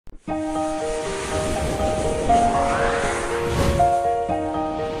Hello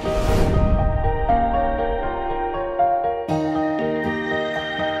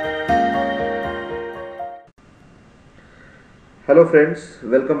friends,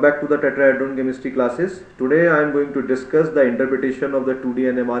 welcome back to the tetrahedron chemistry classes. Today I am going to discuss the interpretation of the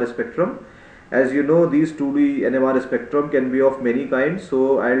 2D NMR spectrum. As you know, these 2D NMR spectrum can be of many kinds,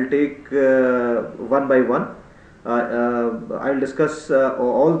 so I'll take one by one. I'll discuss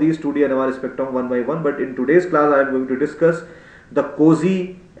all these 2D NMR spectrum one by one, but in today's class I am going to discuss the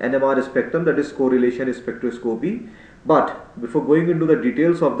Cosy NMR spectrum, that is correlation spectroscopy. But before going into the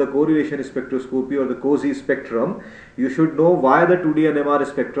details of the correlation spectroscopy or the Cosy spectrum, you should know why the 2D NMR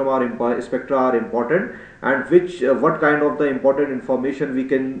spectra are important, and what kind of the important information we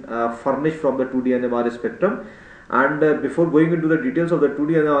can furnish from the 2D NMR spectrum. And before going into the details of the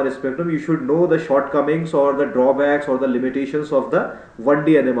 2D NMR spectrum, you should know the shortcomings or the drawbacks or the limitations of the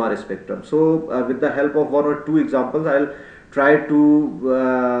 1D NMR spectrum. So with the help of one or two examples, I'll try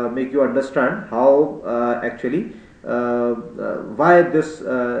to make you understand how actually why this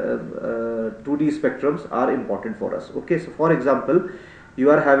 2D spectrums are important for us. Okay, so for example, you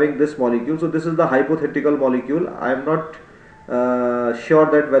are having this molecule. So this is the hypothetical molecule. I am not sure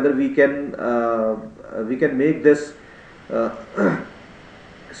that whether we can make this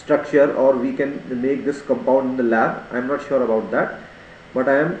structure or we can make this compound in the lab. I am not sure about that, but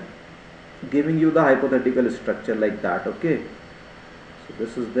I am giving you the hypothetical structure like that. Okay, so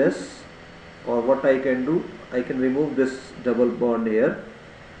this is this. Or what I can do, I can remove this double bond here.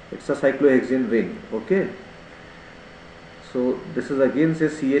 It's a cyclohexane ring. Okay, so this is again say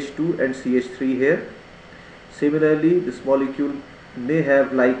CH2 and CH3 here. Similarly, this molecule may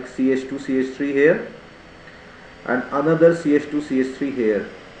have like CH2 CH3 here and another CH2 CH3 here.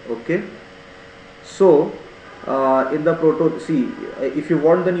 Okay, so in the proton, see, if you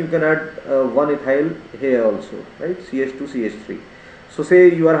want, then you can add one ethyl here also, right? CH2 CH3. So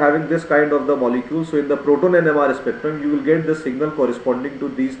say you are having this kind of the molecule. So in the proton NMR spectrum, you will get the signal corresponding to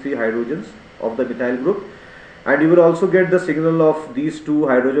these three hydrogens of the methyl group, and you will also get the signal of these two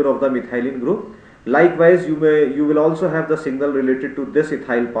hydrogen of the methylene group. Likewise, you will also have the signal related to this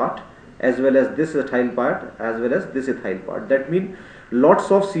ethyl part as well as this ethyl part as well as this ethyl part. That means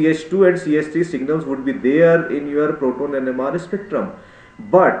lots of CH2 and CH3 signals would be there in your proton NMR spectrum.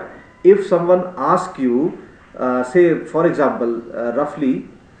 But if someone asks you, say for example, roughly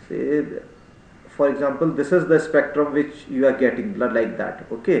say for example, this is the spectrum which you are getting like that.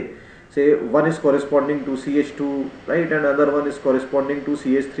 Okay, say one is corresponding to CH2, right, and another one is corresponding to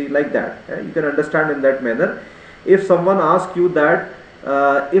CH3, like that. You can understand in that manner. If someone asks you that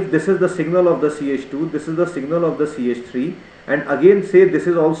if this is the signal of the CH2, this is the signal of the CH3, and again say this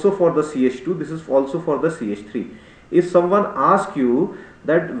is also for the CH2, this is also for the CH3. If someone asks you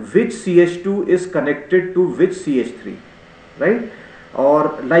that which CH2 is connected to which CH3, right,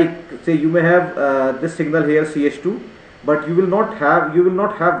 or like say you may have this signal here CH2, but you will not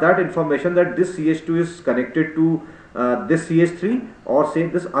have that information that this CH2 is connected to this CH3 or say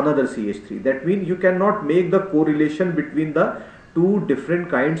this another CH3. That means you cannot make the correlation between the two different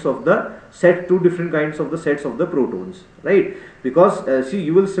kinds of the sets of the protons, right? Because see,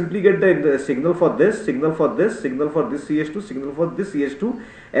 you will simply get the signal for this, signal for this, signal for this CH2, signal for this CH2,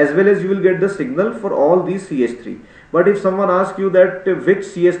 as well as you will get the signal for all these CH3. But if someone asks you that which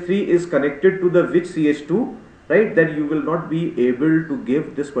CH3 is connected to the which CH2, right, then you will not be able to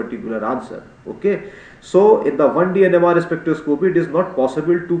give this particular answer. Okay, so in the 1D NMR spectroscopy, it is not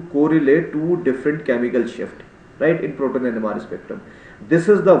possible to correlate two different chemical shift, right, in proton NMR spectrum. This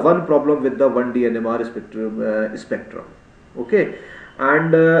is the one problem with the 1D NMR spectrum. Okay,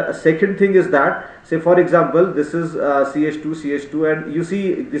 and second thing is that, say for example, this is CH2 and you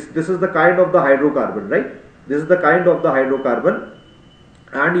see this is the kind of the hydrocarbon, right? This is the kind of the hydrocarbon,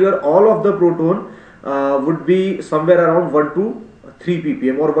 and your all of the proton would be somewhere around 1 to 3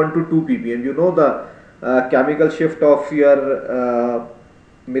 ppm or 1 to 2 ppm. You know the chemical shift of your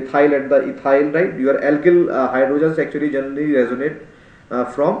methyl and the ethyl, right? Your alkyl hydrogens actually generally resonate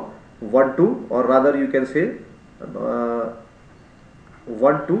from 1 to, or rather you can say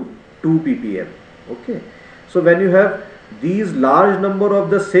 1 to 2 ppm. Okay, so when you have these large number of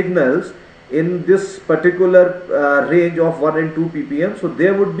the signals in this particular range of 1 and 2 ppm, so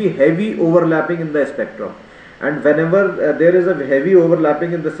there would be heavy overlapping in the spectrum, and whenever there is a heavy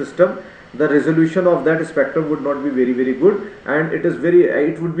overlapping in the system, the resolution of that spectrum would not be very good, and it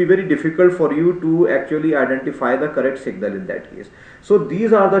would be very difficult for you to actually identify the correct signal in that case. So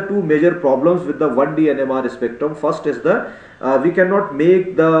these are the two major problems with the 1D NMR spectrum. First is the we cannot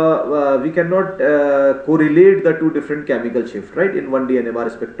correlate the two different chemical shift, right, in 1D NMR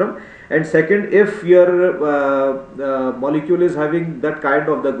spectrum. And second, if your molecule is having that kind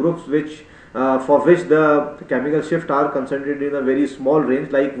of the groups which for which the chemical shift are concentrated in a very small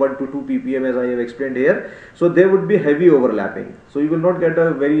range, like 1 to 2 ppm, as I have explained here, so there would be heavy overlapping, so you will not get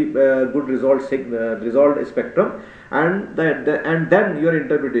a very good resolved spectrum, and then your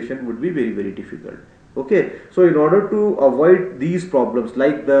interpretation would be very difficult. Okay, so in order to avoid these problems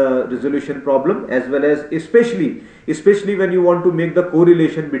like the resolution problem, as well as especially when you want to make the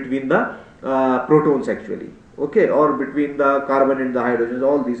correlation between the protons actually, okay, or between the carbon and the hydrogens,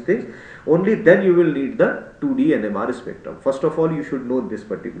 all these things, only then you will need the 2D NMR spectrum. First of all, you should know this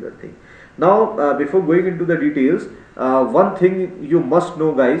particular thing. Now before going into the details, one thing you must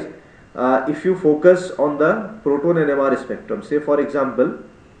know, guys, if you focus on the proton NMR spectrum, say for example,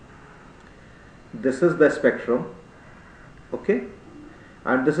 this is the spectrum, okay,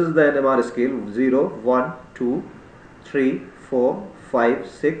 and this is the NMR scale 0, 1, 2, 3, 4, 5,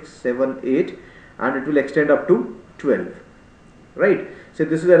 6, 7, 8, and it will extend up to 12, right? So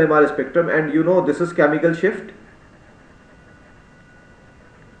this is NMR spectrum, and you know this is chemical shift.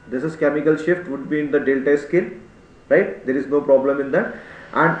 This is chemical shift would be in the delta scale, right? There is no problem in that.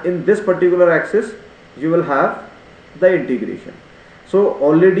 And in this particular axis you will have the integration. So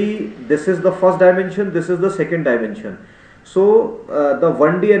already this is the first dimension, this is the second dimension. So the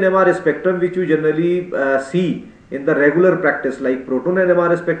 1D NMR spectrum which you generally see in the regular practice, like proton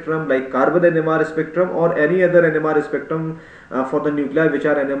NMR spectrum, like carbon NMR spectrum, or any other NMR spectrum for the nuclei which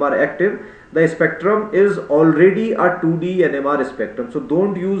are NMR active, the spectrum is already a 2D NMR spectrum. So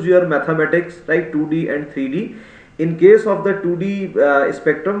don't use your mathematics, right, 2D and 3D. In case of the 2D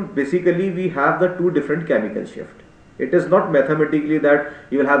spectrum, basically we have the two different chemical shift. It is not mathematically that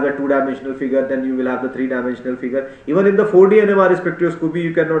you will have the two-dimensional figure, then you will have the three-dimensional figure. Even in the 4D NMR spectroscopy,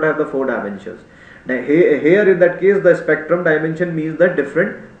 you cannot have the 4 dimensions. Now, here in that case, the spectrum dimension means the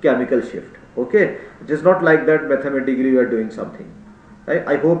different chemical shift. Okay, it is not like that mathematically you are doing something.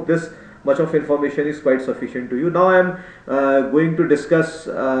 I hope this much of information is quite sufficient to you. Now I am going to discuss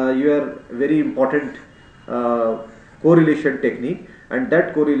your very important correlation technique, and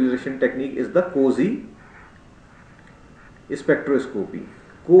that correlation technique is the Cosy spectroscopy.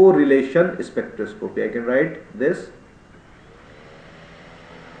 Correlation spectroscopy. I can write this: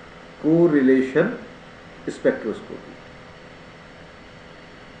 correlation spectroscopy.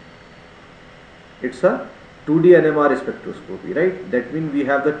 It's a 2D NMR spectroscopy, right? That means we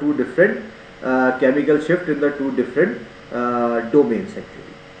have the two different chemical shift in the two different domains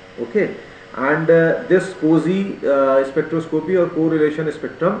actually. Okay, and this Cosy spectroscopy or correlation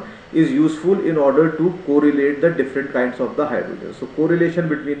spectrum is useful in order to correlate the different kinds of the hydrogens. So correlation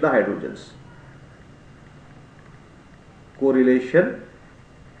between the hydrogens. Correlation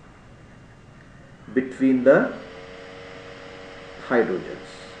between the hydrogens.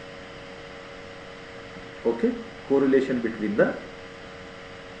 Okay, correlation between the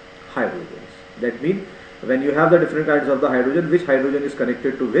hydrogens. That means when you have the different kinds of the hydrogen, which hydrogen is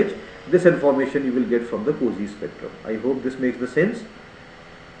connected to which, this information you will get from the Cosy spectrum. I hope this makes the sense.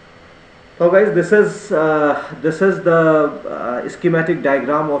 Now guys, this is the schematic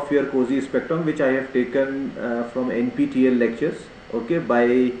diagram of your Cosy spectrum, which I have taken from NPTEL lectures, okay,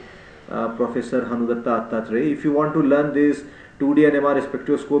 by Professor Hanudatta Attatray. If you want to learn this 2D NMR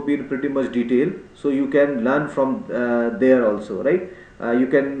spectroscopy in pretty much detail, so you can learn from there also, right? You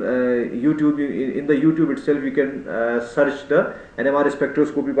can YouTube, in the YouTube itself you can search the NMR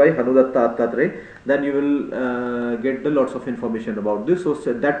spectroscopy by Hanudatta Attatray, then you will get the lots of information about this. So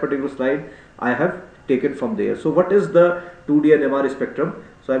that particular slide I have taken from there. So what is the 2D NMR spectrum?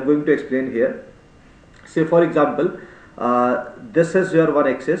 So I am going to explain here. Say for example, this is your one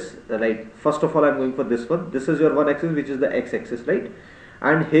axis, right? First of all, I am going for this one. This is your one axis, which is the x-axis, right?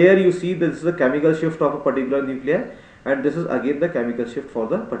 And here you see this is the chemical shift of a particular nuclei, and this is again the chemical shift for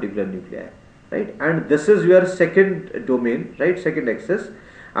the particular nuclei, right? And this is your second domain, right? Second axis,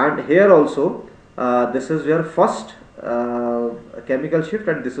 and here also this is your first chemical shift,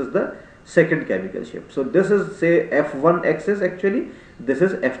 and this is the second chemical shift. So this is, say, F1 axis actually, this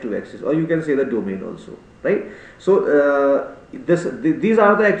is F2 axis, or you can say the domain also, right? So these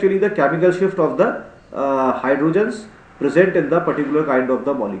are the actually the chemical shift of the hydrogens present in the particular kind of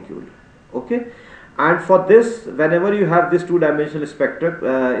the molecule, okay? And for this, whenever you have this two-dimensional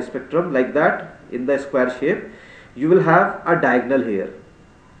spectrum like that in the square shape, you will have a diagonal here,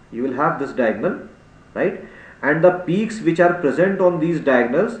 You will have this diagonal, right? And the peaks which are present on these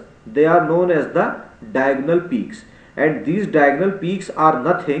diagonals, they are known as the diagonal peaks. And these diagonal peaks are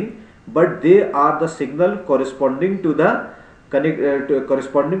nothing but they are the signal corresponding to the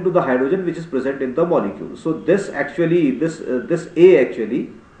hydrogen which is present in the molecule. So this actually, this A actually,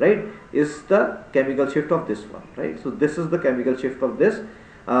 right, is the chemical shift of this one, right? So this is the chemical shift of this,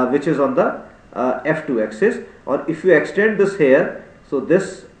 which is on the F2 axis. Or if you extend this here, so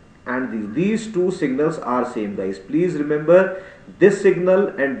this and these two signals are same, guys. Please remember, this signal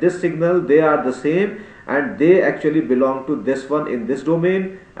and this signal, they are the same, and they actually belong to this one in this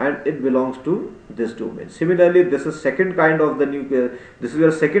domain, and it belongs to this domain. Similarly, this is second kind of the nuclear, this is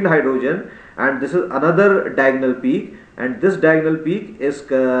your second hydrogen, and this is another diagonal peak, and this diagonal peak is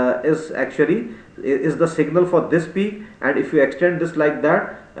actually is the signal for this peak. And if you extend this like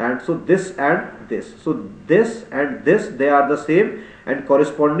that, and so this and this, so this and this, they are the same, and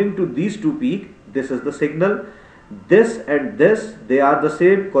corresponding to these two peaks, this is the signal. This and this, they are the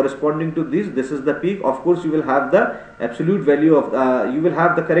same, corresponding to this is the peak. Of course, you will have the absolute value of you will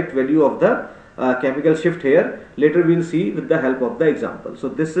have the correct value of the chemical shift here. Later we will see with the help of the example. So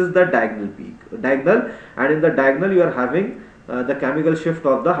this is the diagonal peak, diagonal, and in the diagonal you are having the chemical shift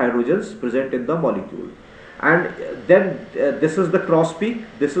of the hydrogens present in the molecule. And then this is the cross peak,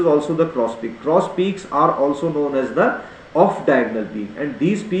 this is also the cross peak. Cross peaks are also known as the off diagonal peak, and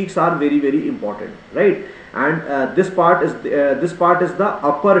these peaks are very, very important, right? And this part is the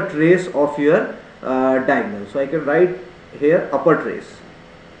upper trace of your diagonal. So I can write here upper trace.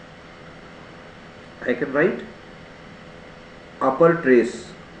 I can write upper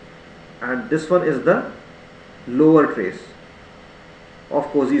trace, and this one is the lower trace of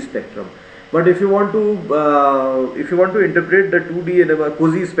Cosy spectrum. But if you want to interpret the 2D and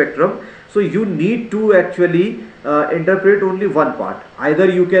Cosy spectrum, so you need to actually interpret only one part. Either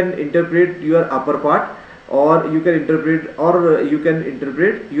you can interpret your upper part, or you can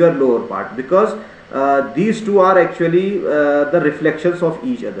interpret your lower part, because these two are actually the reflections of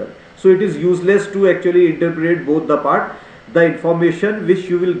each other. So it is useless to actually interpret both the part. The information which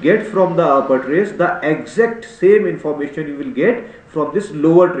you will get from the upper trace, the exact same information you will get from this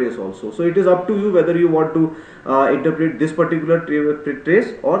lower trace also. So it is up to you whether you want to interpret this particular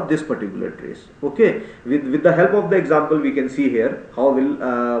trace or this particular trace. Okay, with the help of the example, we can see here how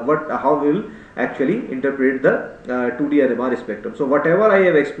we'll actually interpret the 2D NMR spectrum. So whatever I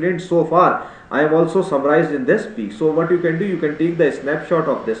have explained so far, I have also summarized in this peak. So what you can do, you can take the snapshot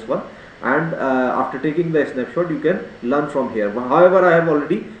of this one, and after taking the snapshot, you can learn from here. However, I have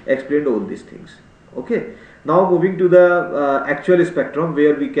already explained all these things. Okay, now moving to the actual spectrum,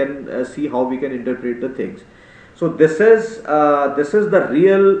 where we can see how we can interpret the things. So this is the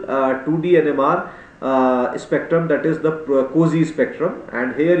real 2D NMR spectrum, that is the Cosy spectrum.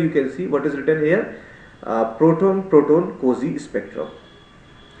 And here you can see what is written here, proton Cosy spectrum.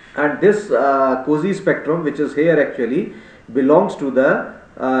 And this Cosy spectrum, which is here, actually belongs to the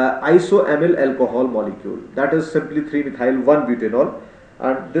isoamyl alcohol molecule, that is simply 3-methyl-1-butanol.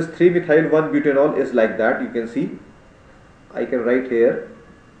 And this 3-methyl-1-butanol is like that. You can see, I can write here.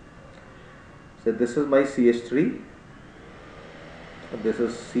 So this is my CH3, this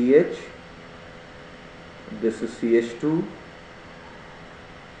is CH, this is CH2,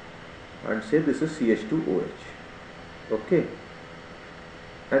 and say this is CH2OH. Okay,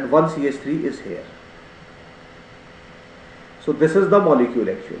 and one CH3 is here. So this is the molecule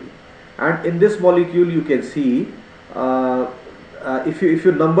actually, and in this molecule you can see, if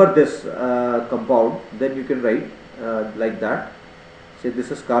you number this compound, then you can write like that. Say this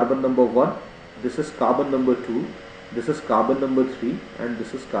is carbon number 1, this is carbon number 2, this is carbon number 3, and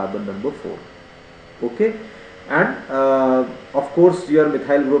this is carbon number 4. Okay, and of course your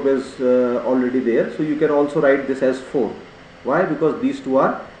methyl group is already there, so you can also write this as 4. Why? Because these two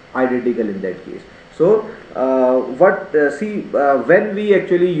are identical in that case. So when we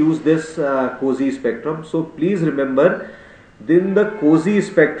actually use this Cosy spectrum, so please remember, in the Cosy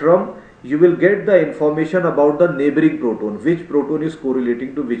spectrum you will get the information about the neighboring proton, which proton is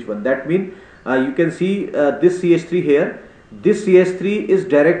correlating to which one. That means you can see this CH3 here, this CH3 is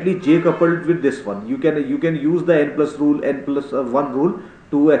directly J coupled with this one. You can use the n+1 rule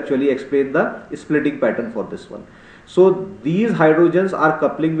to actually explain the splitting pattern for this one. So these hydrogens are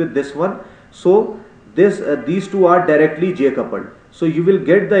coupling with this one, so these two are directly J coupled. So you will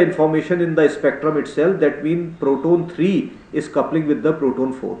get the information in the spectrum itself. That means proton 3 is coupling with the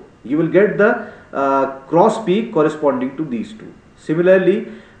proton 4. You will get the cross peak corresponding to these two. Similarly,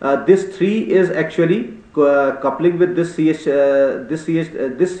 this 3 is actually coupling with this CH.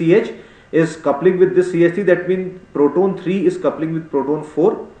 This CH is coupling with this CH3. That means proton 3 is coupling with proton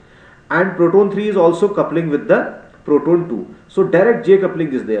 4. and proton 3 is also coupling with the proton 2. So direct J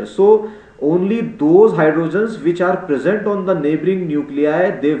coupling is there. So only those hydrogens which are present on the neighboring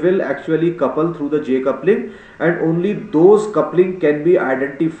nuclei, they will actually couple through the J coupling, and only those coupling can be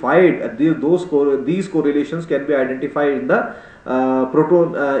identified, these correlations can be identified in the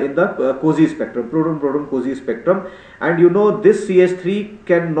Cosy spectrum, proton-proton Cosy spectrum. And you know, this CH3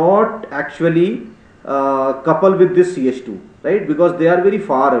 cannot actually couple with this CH2, right, because they are very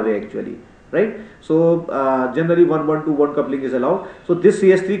far away actually, right? So generally 1,1,2,1 coupling is allowed. So this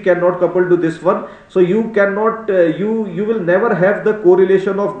CH3 cannot couple to this one. So you cannot, you will never have the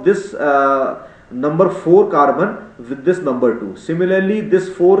correlation of this number 4 carbon with this number 2. Similarly, this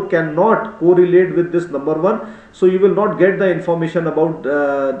 4 cannot correlate with this number 1. So you will not get the information about,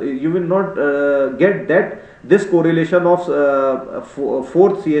 you will not get that this correlation of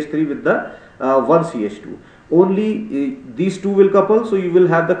 4th CH3 with the 1 CH2. Only these two will couple, so you will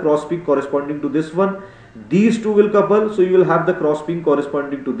have the cross peak corresponding to this one. These two will couple, so you will have the cross peak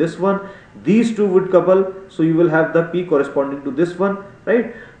corresponding to this one. These two would couple, so you will have the peak corresponding to this one,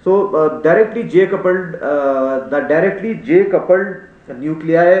 right? So directly J coupled,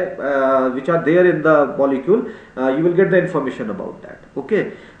 nuclei which are there in the molecule, you will get the information about that.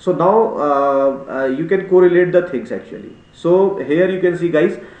 Okay, so now you can correlate the things actually. So here you can see,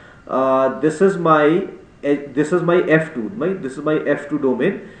 guys, this is my F2, this is my F2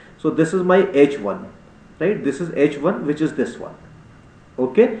 domain. So this is my H1, right? This is H1, which is this one.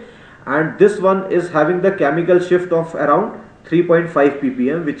 Okay, and this one is having the chemical shift of around 3.5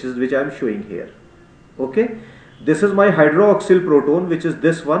 ppm, which I am showing here. Okay, this is my hydroxyl proton, which is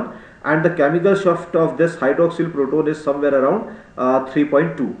this one, and the chemical shift of this hydroxyl proton is somewhere around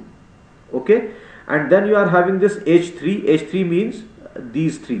 3.2. Okay, and then you are having this H3. H3 means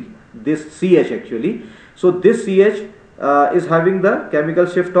these three, this CH actually. So this CH is having the chemical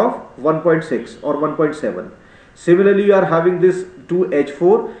shift of 1.6 or 1.7. Similarly, you are having this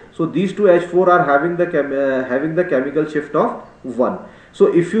 2H4. So these two H4 are having the chemical shift of 1.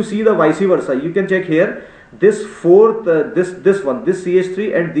 So if you see the vice versa, you can check here. This fourth, this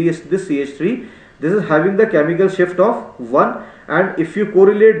CH3 and this CH3, this is having the chemical shift of 1. And if you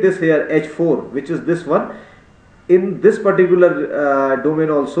correlate this here H4, which is this one, in this particular domain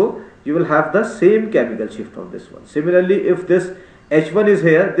also, you will have the same chemical shift of this one. Similarly, if this H1 is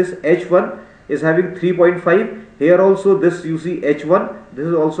here, this H1 is having 3.5. Here also this you see H1, this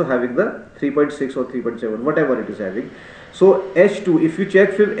is also having the 3.6 or 3.7, whatever it is having. So H2, if you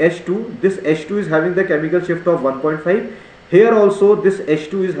check for H2, this H2 is having the chemical shift of 1.5. Here also this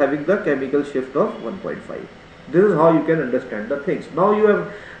H2 is having the chemical shift of 1.5. This is how you can understand the things. Now you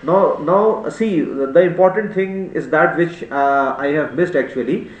have now see, the important thing is that which I have missed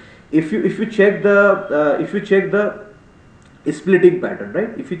actually. If you check the splitting pattern,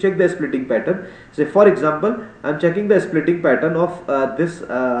 right? If you check the splitting pattern, say for example, I am checking the splitting pattern of this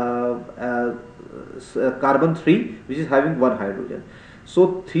carbon 3, which is having one hydrogen.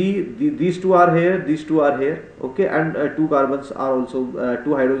 So these two are here, these two are here, okay, and two carbons are also,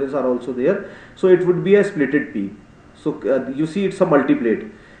 two hydrogens are also there. So it would be a splitted peak. So you see it's a multiplet,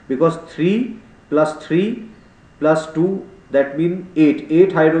 because 3 plus 3 plus 2, that means 8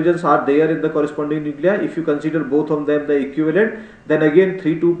 hydrogens are there in the corresponding nuclei. If you consider both of them the equivalent, then again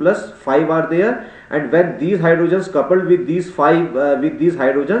 3, 2 plus 5 are there, and when these hydrogens coupled with these 5 with these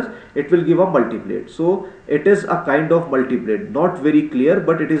hydrogens, it will give a multiplet. So it is a kind of multiplet, not very clear,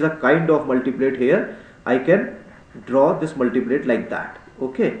 but it is a kind of multiplet. Here I can draw this multiplet like that.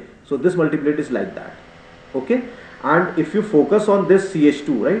 Okay, so this multiplet is like that. Okay, and if you focus on this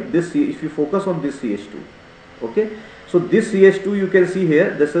CH2, right, if you focus on this CH2, okay, so this CH2 you can see here,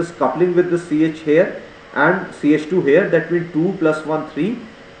 this is coupling with the CH here and CH2 here, that means 2 plus 1, 3,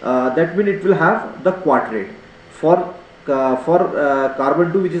 that means it will have the quadrate. For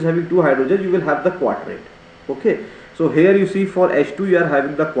carbon 2, which is having 2 hydrogen, you will have the quadrate. Okay, so here you see for H2 you are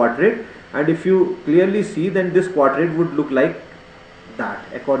having the quadrate, and if you clearly see, then this quadrate would look like that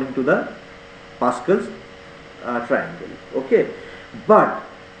according to the Pascal's triangle. Okay, but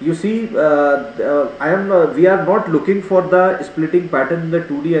you see, we are not looking for the splitting pattern in the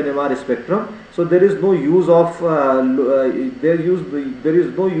 2D NMR spectrum, so there is no use of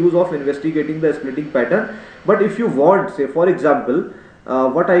investigating the splitting pattern. But if you want, say for example,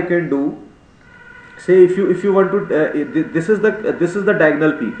 what I can do, say if you want to, this is the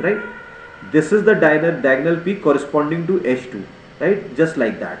diagonal peak, right? This is the diagonal peak corresponding to H2, right? Just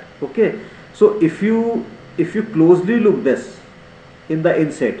like that. Okay, so if you closely look this in the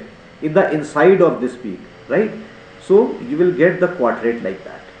inset, in the inside of this peak, right, so you will get the quadrate like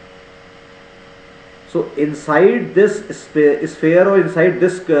that. So inside this sphere or inside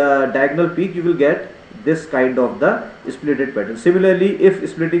this diagonal peak, you will get this kind of the splitted pattern. Similarly, if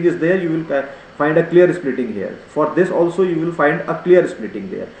splitting is there, you will find a clear splitting here. For this also you will find a clear splitting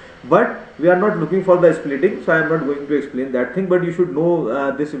there. But we are not looking for the splitting, so I am not going to explain that thing, but you should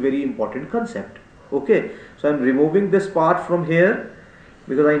know this very important concept. Okay, so I am removing this part from here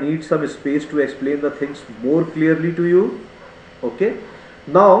because I need some space to explain the things more clearly to you. Okay,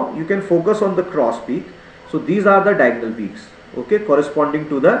 now you can focus on the cross peak. So these are the diagonal peaks, okay, corresponding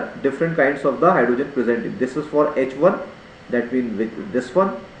to the different kinds of the hydrogen present. This is for H1, that means with this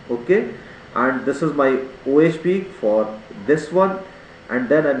one, okay, and this is my OH peak for this one, and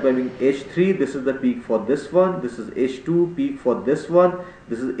then I'm going H3, this is the peak for this one, this is H2 peak for this one,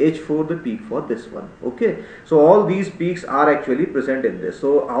 this is H4 the peak for this one. Okay, so all these peaks are actually present in this.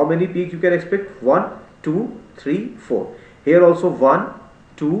 So how many peaks you can expect? 1, 2, 3, 4. Here also 1,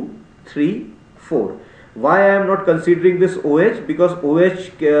 2, 3, 4. Why I am not considering this OH? Because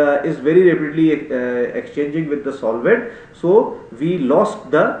OH is very rapidly exchanging with the solvent, so we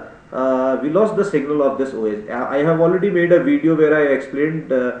lost the signal of this OH. I have already made a video where I explained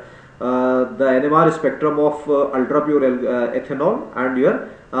the NMR spectrum of ultra pure ethanol and your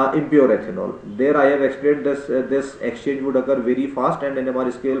impure ethanol. There I have explained this exchange would occur very fast, and NMR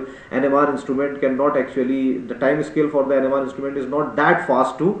instrument cannot actually, the time scale for the NMR instrument is not that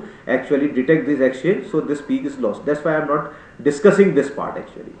fast to actually detect this exchange, so this peak is lost. That's why I am not discussing this part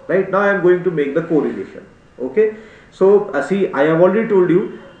actually. Right now I am going to make the correlation. Okay, so see, I have already told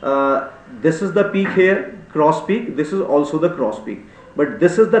you this is the peak here, cross peak, this is also the cross peak, but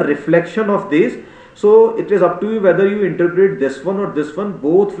this is the reflection of this. So it is up to you whether you interpret this one or this one,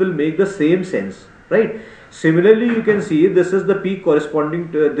 both will make the same sense, right? Similarly, you can see this is the peak corresponding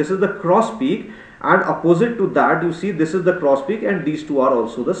to, this is the cross peak, and opposite to that you see this is the cross peak, and these two are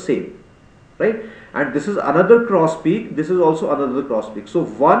also the same, right? And this is another cross peak, this is also another cross peak. So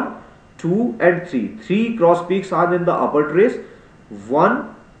 1, 2 and 3, 3 cross peaks are in the upper trace,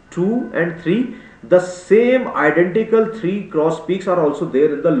 1, 2 and 3. The same identical 3 cross peaks are also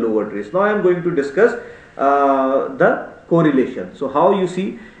there in the lower trace. Now I am going to discuss the correlation. So how you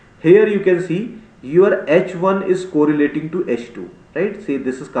see, here you can see your H1 is correlating to H2, right? See,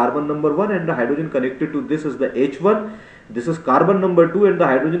 this is carbon number 1 and the hydrogen connected to this is the H1. This is carbon number 2 and the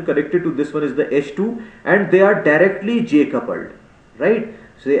hydrogen connected to this one is the H2, and they are directly J coupled, right?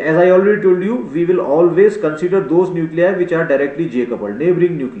 So as I already told you, we will always consider those nuclei which are directly J coupled,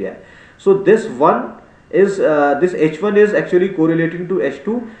 neighboring nuclei. So this one is this H1 is actually correlating to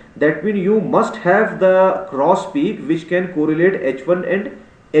H2. That means you must have the cross peak which can correlate H1 and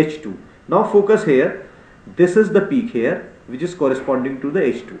H2. Now focus here. This is the peak here which is corresponding to the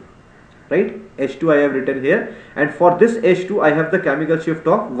H2, right? H2 I have written here, and for this H2 I have the chemical shift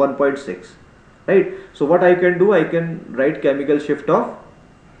of 1.6, right? So what I can do, I can write chemical shift of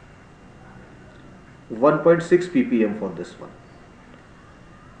 1.6 ppm for this one.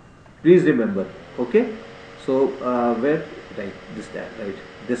 Please remember, okay? So where, right, right,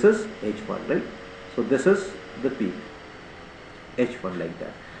 this is H1, right? So this is the peak, H1 like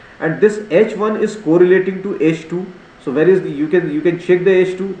that, and this H1 is correlating to H2. So where is the, you can check the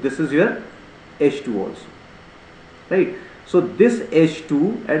H2. This is your H2 also, right? So this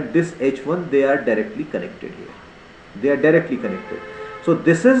H2 and this H1, they are directly connected here. They are directly connected. So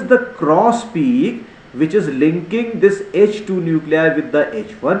this is the cross peak which is linking this H2 nuclei with the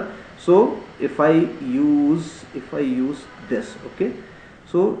H1. So if I use this, okay,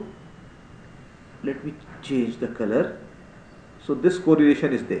 so let me change the color. So this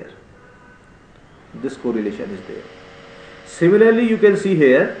correlation is there. This correlation is there. Similarly, you can see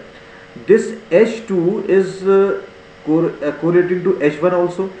here this H2 is correlating to H1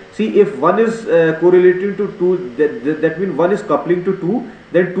 also. See, if one is correlating to 2, that means one is coupling to 2,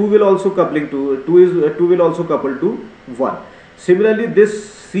 then 2 will also coupling to 2 will also couple to 1. Similarly,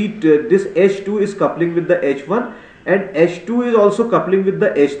 this H2 is coupling with the H1, and H2 is also coupling with the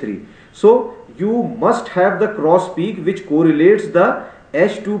H3. So you must have the cross peak which correlates the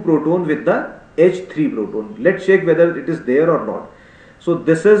H2 proton with the H3 proton. Let's check whether it is there or not. So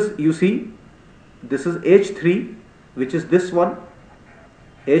this is, you see, this is H3, which is this one,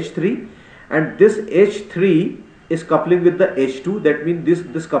 H3, and this H3 is coupling with the H2. That means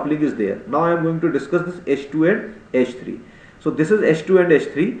this coupling is there. Now I am going to discuss this H2 and H3. So this is H2 and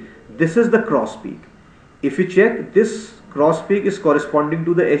H3. This is the cross peak. If you check, this cross peak is corresponding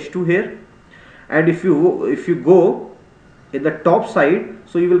to the H2 here, and if you go in the top side,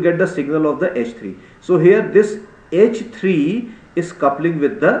 so you will get the signal of the H3. So here this H3 is coupling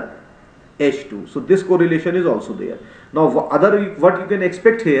with the H2. So this correlation is also there. Now what you can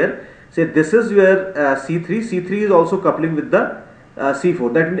expect here, say this is your C3. C3 is also coupling with the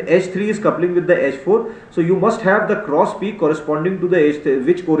C4. That means H3 is coupling with the H4. So you must have the cross peak corresponding to the H3,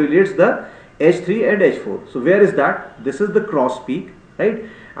 which correlates the H3 and H4. So where is that? This is the cross peak, right?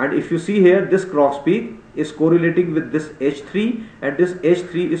 And if you see here, this cross peak is correlating with this H3, and this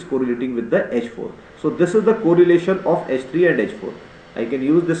H3 is correlating with the H4. So this is the correlation of H3 and H4. I can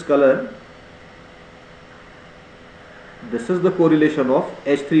use this color. This is the correlation of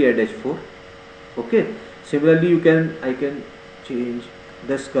H3 and H4. Okay. Similarly, I can change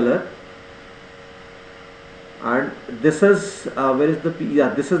this color, and this is where is the peak? Yeah,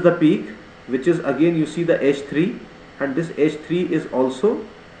 this is the peak, which is again, you see the H3, and this H3 is also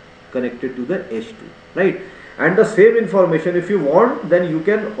connected to the H2, right? And the same information, if you want, then you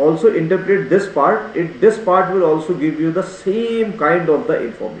can also interpret this part. This part will also give you the same kind of the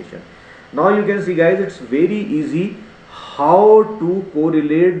information. Now you can see, guys, it's very easy how to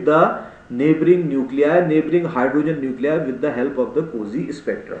correlate the neighboring nuclei, neighboring hydrogen nuclei with the help of the Cosy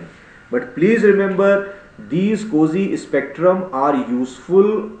spectrum. But please remember, these Cosy spectrum are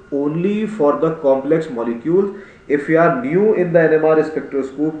useful only for the complex molecules. If you are new in the NMR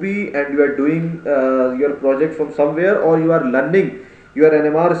spectroscopy and you are doing your project from somewhere, or you are learning your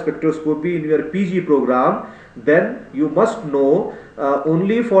NMR spectroscopy in your PG program, then you must know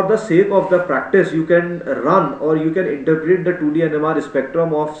only for the sake of the practice you can run, or you can interpret the 2D NMR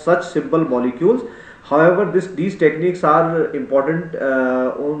spectrum of such simple molecules. However, these techniques are important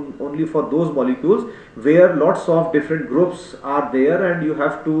only for those molecules where lots of different groups are there, and you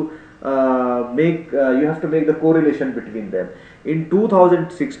have to make the correlation between them. In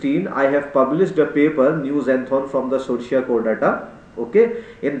 2016, I have published a paper, new xanthone from the Socia core data. Okay,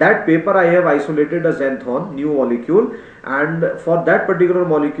 in that paper I have isolated a xanthone, new molecule, and for that particular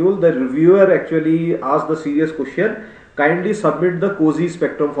molecule the reviewer actually asked the serious question: kindly submit the Cosy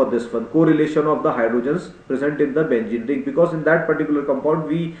spectrum for this one, correlation of the hydrogens present in the benzene ring, because in that particular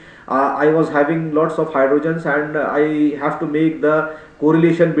compound I was having lots of hydrogens, and I have to make the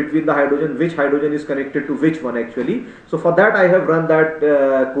correlation between the hydrogen, which hydrogen is connected to which one actually. So for that I have run that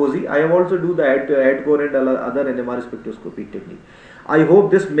Cosy. I have also do the head core and other NMR spectroscopy technique. I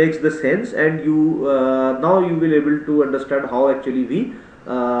hope this makes the sense, and you now you will able to understand how actually we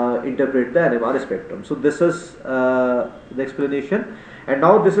interpret the NMR spectrum. So this is the explanation, and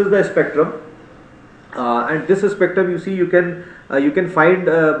now this is the spectrum, and this spectrum, you see, you can find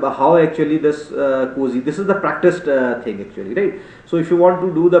how actually this Cosy. This is the practiced thing actually, right? So if you want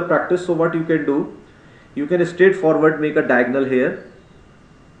to do the practice, so what you can do, you can straightforward make a diagonal here.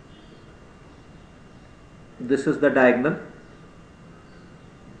 This is the diagonal.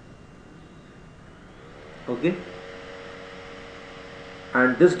 Okay,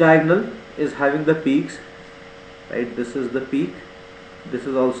 and this diagonal is having the peaks, right? This is the peak, this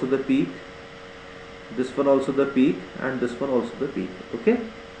is also the peak, this one also the peak, and this one also the peak. Okay,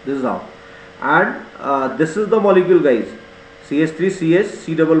 this is how. And this is the molecule, guys: CH3CH,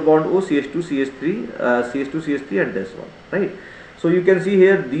 C double bond O, CH2CH3, CH2CH3, and this one, right? So you can see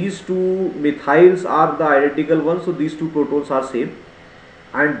here these two methyls are the identical ones, so these two protons are same,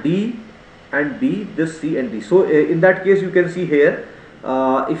 and D and B, this C and D. So in that case, you can see here,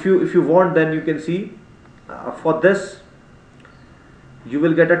 if you want, then you can see for this you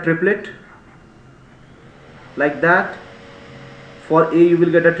will get a triplet like that. For A you will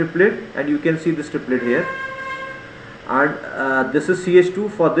get a triplet, and you can see this triplet here, and this is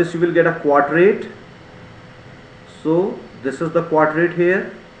CH2. For this you will get a quadrate. So this is the quadrate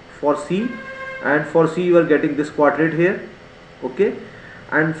here for C, and for C you are getting this quadrate here. Okay,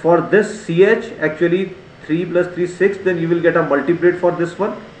 and for this CH, actually 3 plus 3 6, then you will get a multiplet for this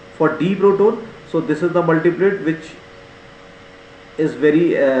one, for D proton. So this is the multiplet which is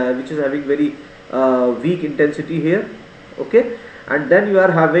having very weak intensity here. Okay, and then you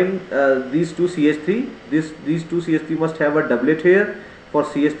are having these two CH3. These two CH3 must have a doublet here. For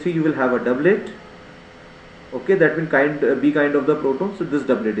CH3 you will have a doublet. Okay, that will be kind of the proton. So this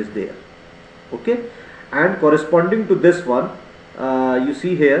doublet is there. Okay, and corresponding to this one, you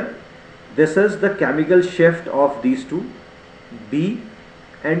see here, this is the chemical shift of these two, B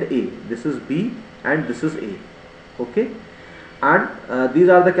and A. This is B and this is A. Okay, and these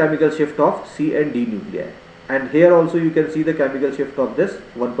are the chemical shift of C and D nuclei. And here also you can see the chemical shift of this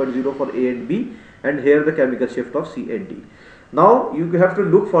 1.0 for A and B, and here the chemical shift of C and D. Now you have to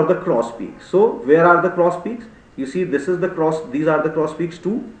look for the cross peaks. So where are the cross peaks? You see, this is the cross, these are the cross peaks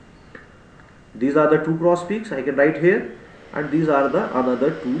too. These are the two cross peaks I can write here, and these are the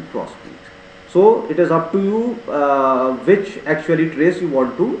another two cross peaks. So it is up to you which actually trace you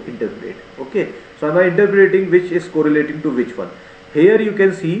want to interpret. Okay, so am I interpreting which is correlating to which one? Here you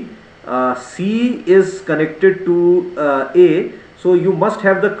can see C is connected to A, so you must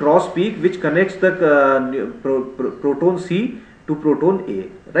have the cross peak which connects the proton C to proton A,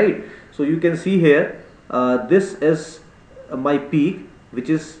 right? So you can see here, this is my peak, which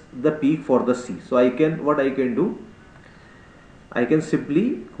is the peak for the C. So what I can do, I can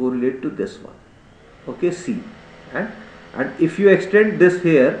simply correlate to this one, okay, C, and if you extend this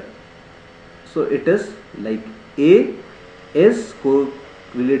here, so it is like A is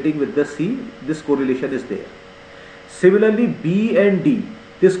correlating with the C, this correlation is there. Similarly, B and D,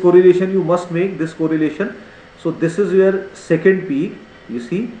 this correlation you must make, this correlation. So this is your second peak, you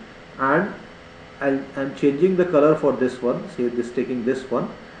see, and I'm changing the color for this one, say this, taking this one.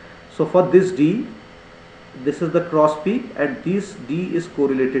 So for this D, this is the cross peak, and this D is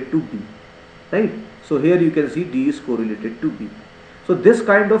correlated to B, right? So here you can see D is correlated to B. So this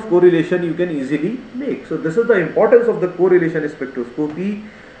kind of correlation you can easily make. So this is the importance of the correlation spectroscopy.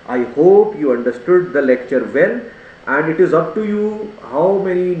 I hope you understood the lecture well, and it is up to you how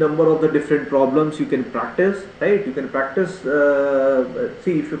many number of the different problems you can practice, right? You can practice,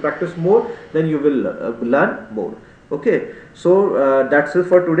 see, if you practice more, then you will learn more. Okay, so that's it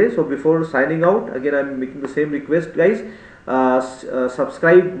for today. So before signing out, again I'm making the same request, guys.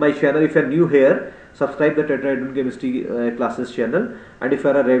 Subscribe my channel if you are new here. Subscribe the Tetrahedron Chemistry classes channel, and if you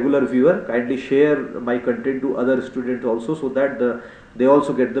are a regular viewer, kindly share my content to other students also, so that they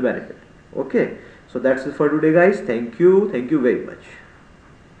also get the benefit. Okay, so that's it for today, guys. Thank you very much.